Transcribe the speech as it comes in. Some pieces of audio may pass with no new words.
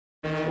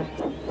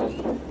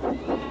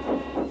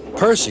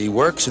Percy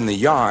works in the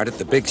yard at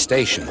the big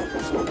station.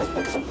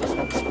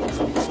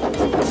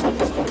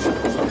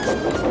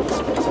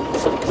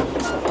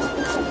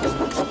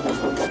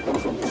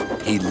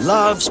 He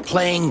loves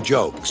playing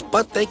jokes,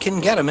 but they can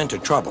get him into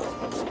trouble.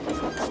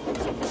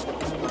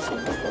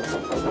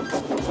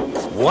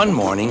 One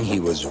morning, he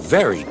was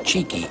very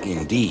cheeky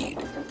indeed.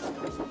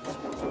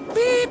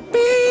 Beep,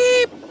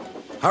 beep!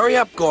 Hurry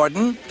up,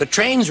 Gordon. The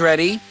train's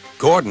ready.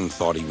 Gordon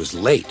thought he was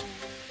late.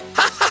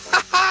 Ha, ha,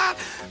 ha, ha!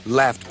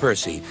 Laughed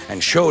Percy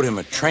and showed him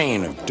a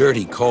train of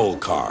dirty coal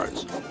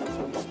cars.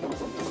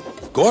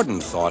 Gordon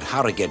thought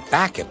how to get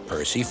back at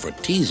Percy for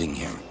teasing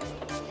him.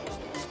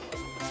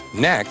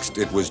 Next,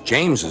 it was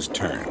James's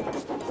turn.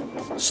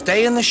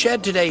 Stay in the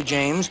shed today,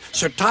 James.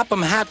 Sir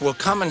Topham Hatt will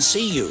come and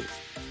see you.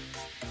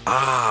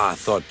 Ah,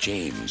 thought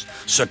James,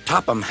 Sir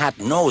Topham Hatt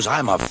knows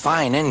I'm a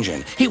fine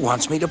engine. He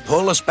wants me to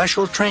pull a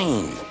special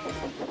train.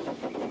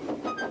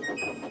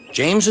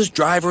 James's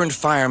driver and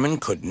fireman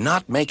could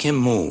not make him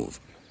move.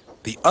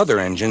 The other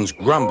engines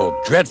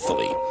grumbled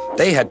dreadfully.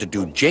 They had to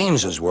do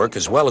James's work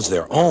as well as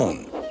their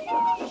own.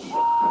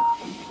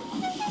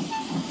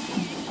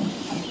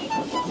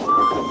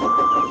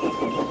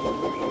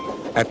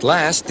 At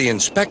last, the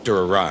inspector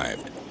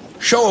arrived.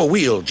 Show a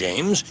wheel,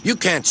 James. You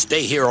can't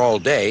stay here all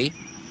day.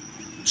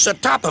 Sir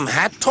Topham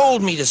Hatt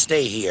told me to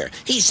stay here.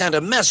 He sent a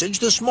message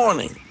this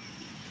morning.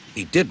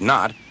 He did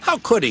not. How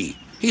could he?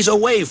 He's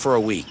away for a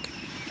week.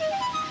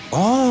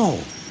 Oh,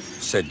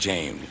 said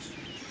James.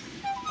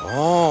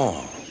 Oh,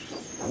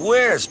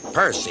 where's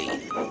Percy?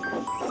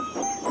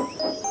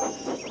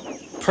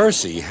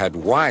 Percy had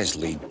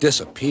wisely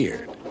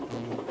disappeared.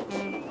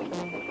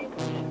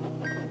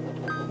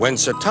 When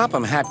Sir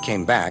Topham Hatt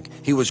came back,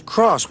 he was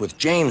cross with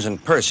James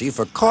and Percy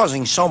for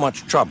causing so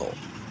much trouble.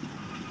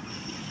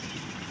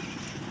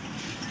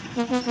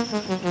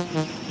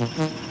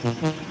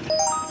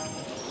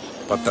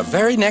 But the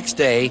very next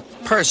day,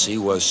 Percy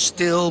was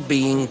still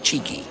being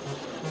cheeky.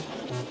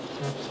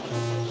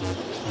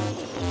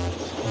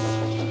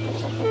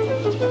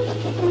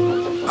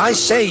 I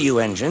say, you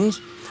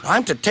engines,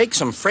 I'm to take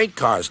some freight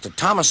cars to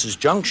Thomas's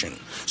Junction.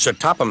 Sir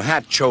Topham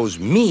Hatt chose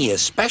me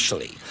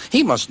especially.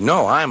 He must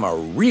know I'm a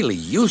really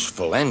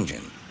useful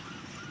engine.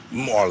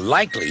 More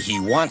likely he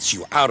wants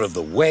you out of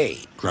the way,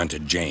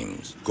 grunted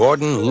James.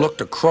 Gordon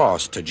looked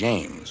across to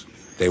James.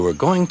 They were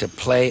going to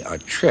play a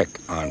trick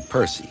on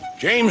Percy.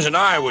 James and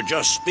I were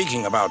just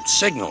speaking about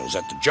signals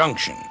at the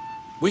junction.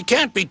 We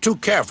can't be too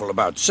careful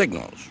about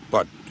signals,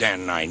 but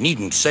then I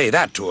needn't say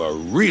that to a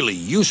really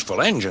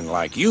useful engine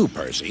like you,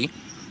 Percy.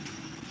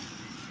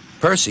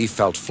 Percy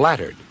felt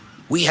flattered.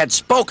 We had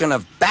spoken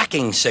of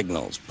backing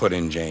signals, put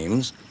in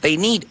James. They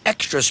need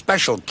extra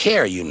special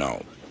care, you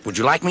know. Would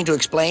you like me to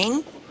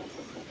explain?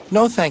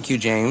 No, thank you,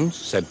 James,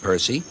 said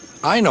Percy.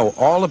 I know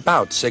all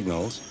about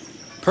signals.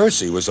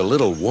 Percy was a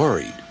little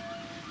worried.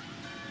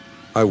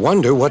 I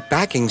wonder what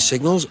backing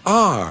signals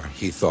are,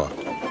 he thought.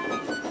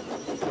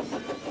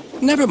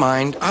 Never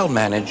mind, I'll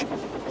manage.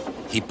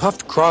 He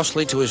puffed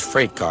crossly to his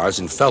freight cars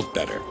and felt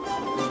better.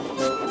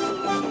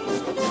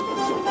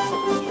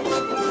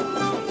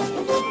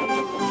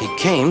 He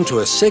came to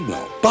a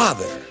signal.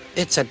 Bother!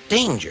 It's a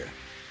danger.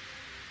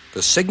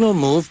 The signal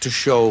moved to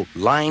show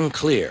line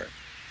clear.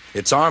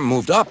 Its arm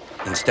moved up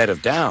instead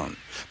of down.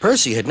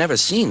 Percy had never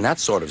seen that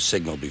sort of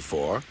signal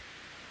before.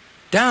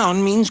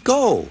 Down means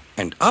go,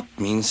 and up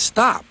means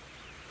stop.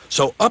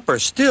 So upper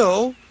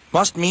still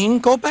must mean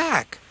go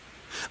back.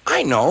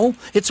 I know,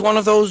 it's one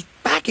of those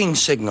backing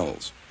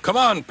signals. Come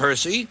on,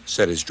 Percy,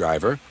 said his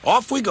driver.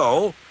 Off we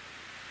go.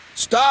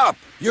 Stop!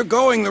 You're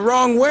going the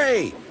wrong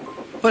way.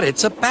 But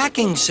it's a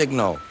backing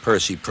signal,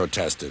 Percy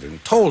protested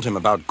and told him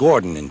about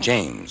Gordon and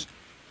James.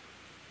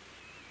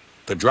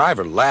 The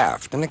driver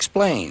laughed and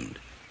explained.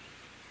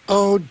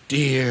 Oh,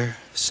 dear,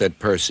 said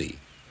Percy.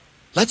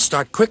 Let's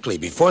start quickly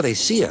before they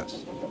see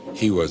us.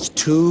 He was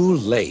too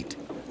late.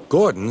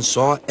 Gordon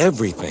saw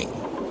everything.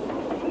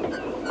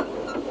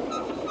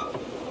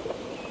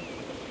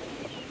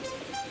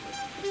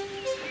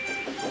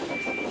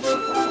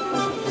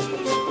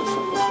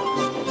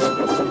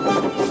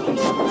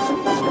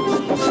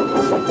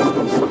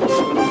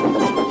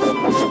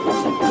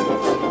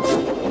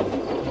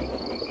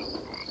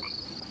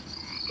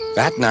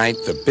 That night,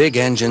 the big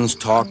engines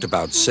talked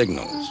about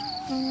signals.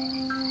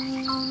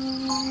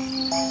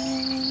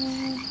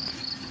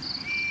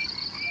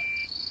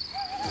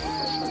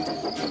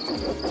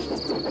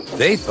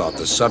 They thought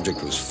the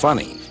subject was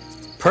funny.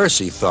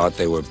 Percy thought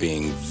they were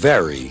being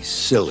very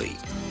silly.